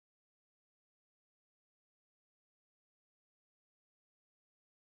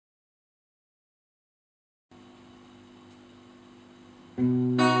It's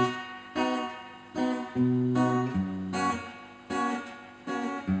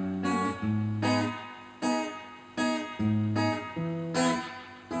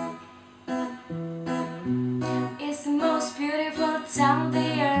the most beautiful time of the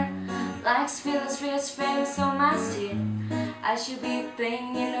year. Lights fill the streets, spreading so much cheer. I should be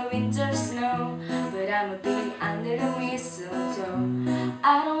playing in the winter snow, but I'ma be under the mistletoe.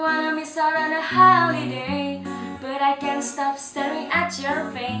 I don't wanna miss out on a holiday, but I can't stop staring at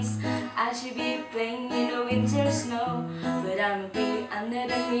your face. I should be playing in the winter snow, but I'ma be under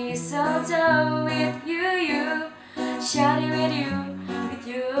the mistletoe with you, shawty with you,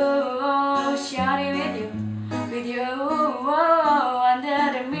 shawty with you, under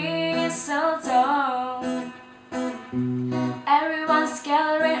the mistletoe. Everyone's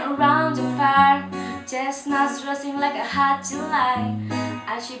gathering around the fire, chestnuts roasting like a hot July.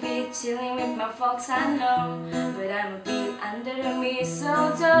 I should be chilling with my folks, I know, but I'ma be under the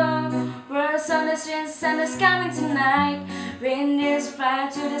mistletoe. Birds on the street, Santa's coming tonight. Reindeers flying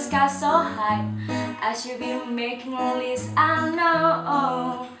to the sky so high. I should be making a list, I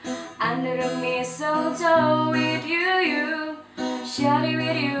know, under the mistletoe with you, shawty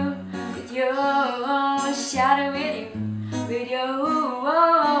with you, shawty with you,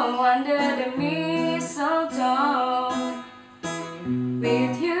 under the mistletoe.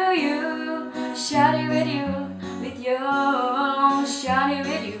 With you, shawty with you, shawty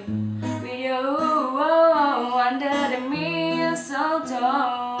with you, under the mistletoe.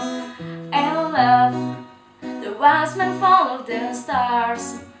 And love, the wise man followed the stars,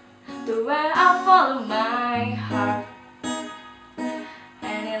 the way I follow my heart,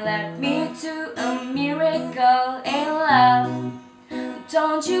 and it led me to a miracle in love.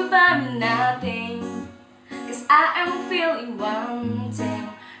 Don't you buy me nothing, 'cause I am feeling one thing.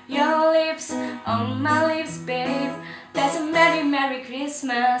 Your lips on my lips, babe. That's a merry, merry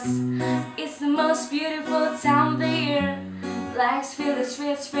Christmas. It's the most beautiful time of the year. Lights fill the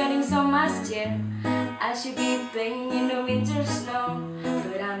streets, spreading so much cheer. I should be playing in the winter snow,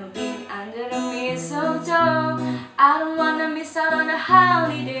 but I'ma be under the mistletoe. I don't wanna miss out on a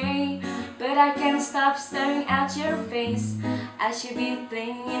holiday, but I can't stop staring at your face. I should be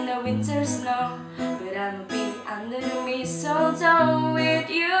playing in the winter snow, but I'ma be under the mistletoe with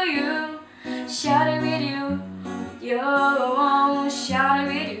you, shawty with you, shawty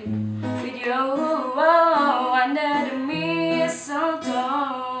with you, under the mistletoe.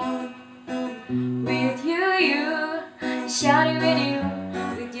 With you, shawty with you,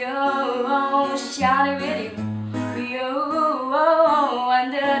 shawty with you,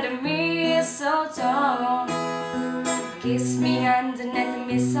 under the mistletoe. Kiss me underneath the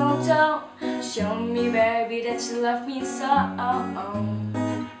mistletoe. Show me, baby, that you love me so.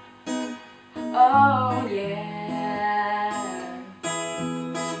 Oh yeah.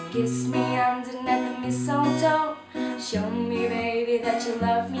 Kiss me underneath the mistletoe. Show me, baby, that you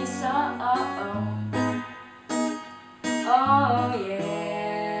love me so.